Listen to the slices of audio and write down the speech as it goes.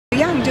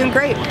I'm doing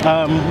great.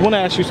 Want to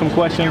ask you some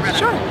questions.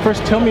 Sure.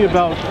 First, tell me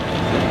about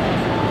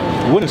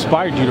what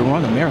inspired you to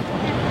run a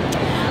marathon.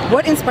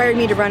 What inspired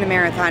me to run a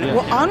marathon? Yeah.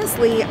 Well,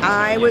 honestly,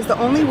 I was the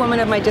only woman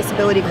of my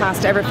disability class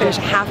to ever finish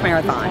a half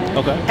marathon.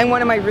 Okay. And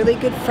one of my really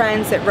good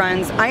friends that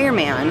runs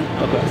Ironman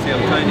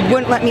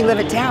wouldn't let me live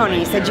it down, and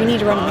he said, you need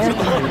to run a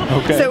marathon.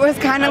 Okay. So it was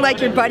kind of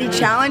like your buddy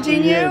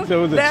challenging you. Yeah, so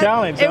it was a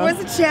challenge, It huh? was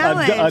a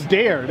challenge. A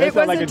dare. That It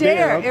was like a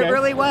dare. Okay. It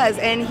really was.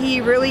 And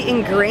he really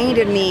ingrained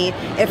in me,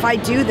 if I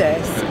do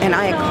this and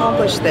I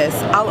accomplish this,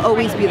 I'll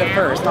always be the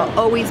first. I'll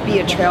always be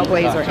a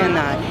trailblazer in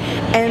that.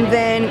 And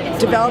then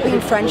developing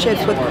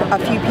friendships with a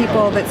few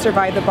people that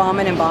survived the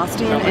bombing in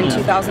Boston in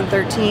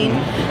 2013,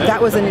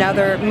 that was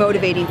another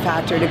motivating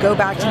factor, to go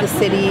back to the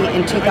city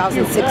in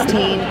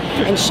 2016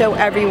 and show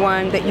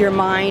everyone that your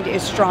mind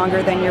is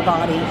stronger than your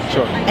body.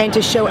 Sure. And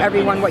to show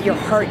everyone what your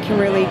heart can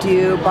really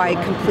do by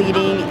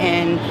completing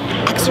and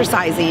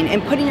exercising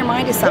and putting your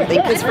mind to something.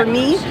 Because for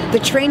me, the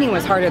training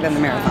was harder than the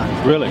marathon.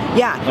 Really?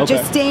 Yeah, Okay.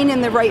 just staying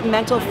in the right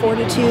mental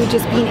fortitude,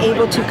 just being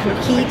able to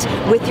compete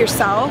with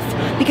yourself.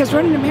 Because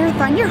running a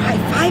marathon, you're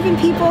high-fiving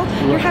people,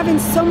 you're having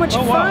so much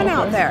fun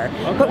out there.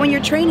 Okay. But when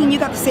you're training, you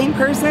got the same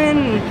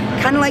person,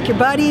 kind of like your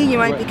buddy, you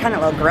might be kind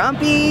of a little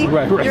grumpy,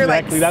 you're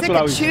like exactly. That's sick what I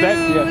of would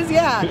shoes, expect,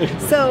 yeah.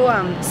 So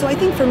I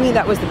think for me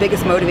that was the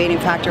biggest motivating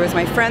factor, was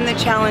my friend that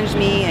challenged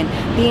me and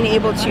being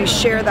able to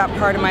share that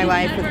part of my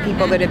life with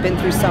people that have been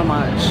through so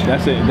much.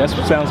 That's it. That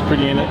sounds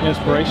pretty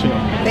inspirational.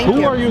 Thank you.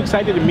 Who are you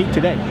excited to meet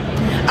today?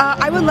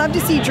 I would love to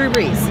see Drew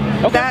Brees.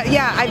 Okay.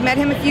 Yeah, I've met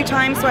him a few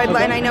times, so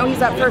and I know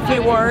he's up for a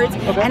few awards.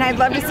 Okay. And I'd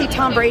love to see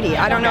Tom Brady.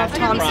 I don't know if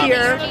Tom's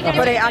here,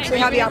 but I actually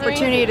had the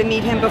opportunity to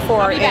meet him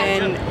before,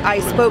 and I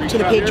spoke to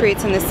the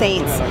Patriots and the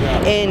Saints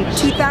in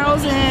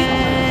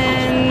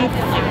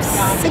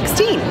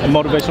 2016. A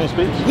motivational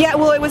speech? Yeah,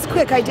 well, it was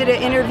quick. I did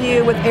an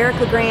interview with Eric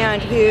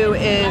LeGrand, who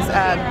is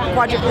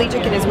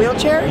quadriplegic in his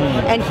wheelchair,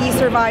 and he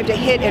survived a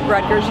hit at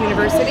Rutgers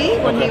University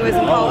when he was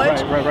in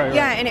college. Right.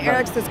 Yeah, and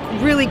Eric's this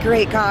really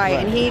great guy,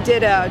 and he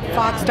did a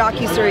Fox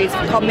docuseries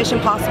called Mission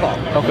Possible.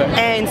 Okay.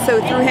 And so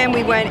through him,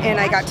 we went and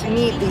I got to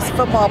meet these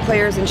football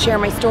players and share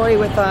my story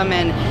with them,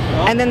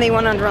 and then they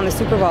went on to run the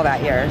Super Bowl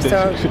that year.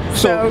 So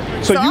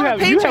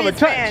you have a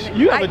touch. Fan.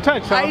 You have a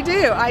touch, huh? I do.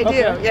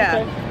 Yeah.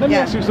 Okay. Let me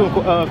ask you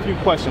a few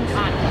questions.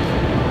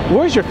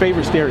 Where's your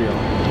favorite stereo?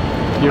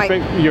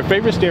 Your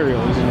favorite stereo?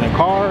 Is it in a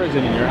car? Is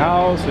it in your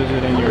house? Is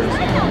it in your...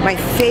 My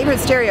favorite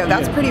stereo?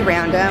 That's pretty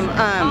random.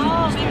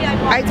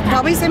 I'd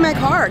probably say my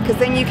car, because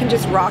then you can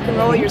just rock and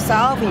roll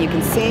yourself, and you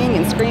can sing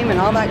and scream and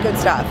all that good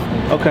stuff.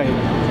 Okay.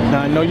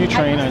 Now I know you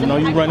train. I know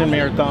you run in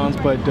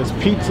marathons, but does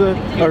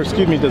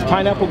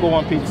pineapple go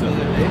on pizza?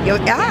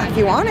 Yeah, if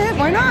you want it,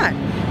 why not?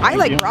 I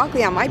like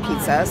broccoli on my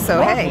pizza, so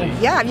Broccoli?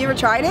 hey. Yeah, have you ever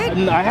tried it?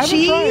 I haven't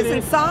Cheese tried it.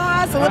 and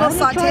sauce, a little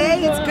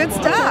saute, it's good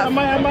stuff. I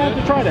might have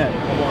to try that.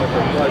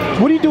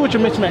 What do you do with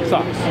your mismatched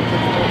socks?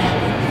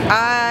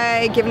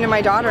 I give them to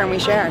my daughter and we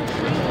share.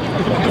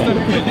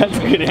 That's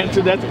a good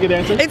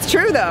answer. It's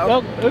true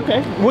though. Oh,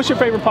 okay. What's your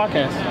favorite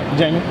podcast,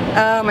 Jamie?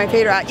 My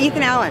favorite,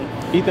 Ethan Allen.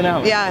 Ethan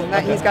Allen. Yeah,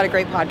 he's got a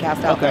great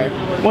podcast out there.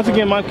 Once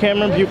again, I'm Cam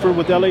Buford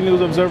with LA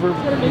News Observer.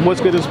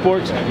 What's good in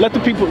sports? Let the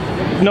people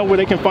know where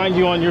they can find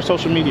you on your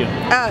social media.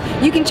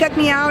 You can check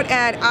me out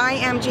at I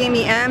am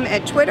Jamie M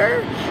at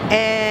Twitter,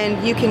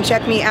 and you can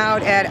check me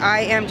out at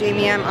I am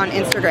Jamie M on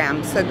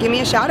Instagram. So give me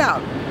a shout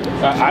out.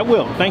 I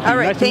will. Thank you. All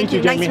right, nice to meet you,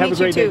 Jamie. Nice to Have a meet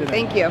great you day too. today.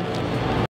 Thank you.